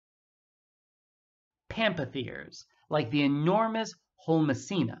Pampathirs, like the enormous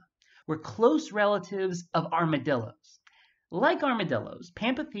Holmesina, were close relatives of armadillos. Like armadillos,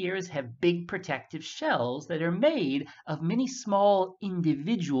 pampathirs have big protective shells that are made of many small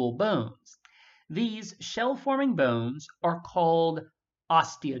individual bones. These shell-forming bones are called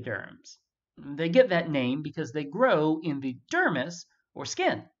osteoderms. They get that name because they grow in the dermis, or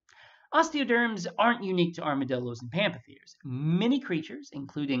skin. Osteoderms aren't unique to armadillos and pampathirs. Many creatures,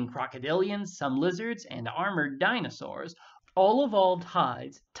 including crocodilians, some lizards, and armored dinosaurs, all evolved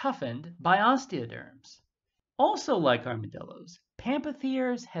hides toughened by osteoderms. Also like armadillos,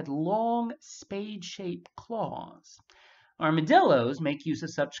 pampathirs had long spade-shaped claws. Armadillos make use of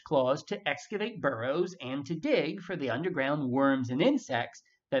such claws to excavate burrows and to dig for the underground worms and insects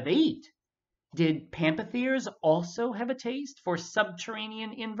that they eat. Did pampathirs also have a taste for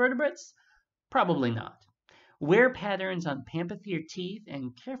subterranean invertebrates? Probably not. Wear patterns on pampathirs teeth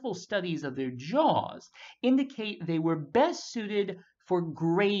and careful studies of their jaws indicate they were best suited for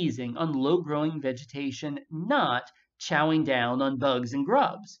grazing on low-growing vegetation, not chowing down on bugs and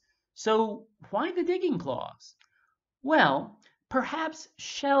grubs. So why the digging claws? Well, perhaps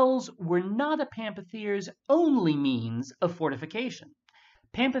shells were not a pampathir's only means of fortification.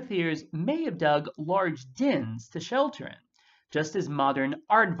 Pampathirs may have dug large dens to shelter in, just as modern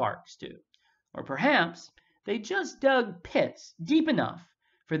aardvarks do. Or perhaps they just dug pits deep enough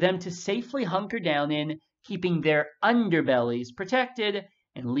for them to safely hunker down in, keeping their underbellies protected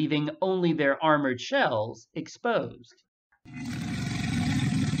and leaving only their armored shells exposed.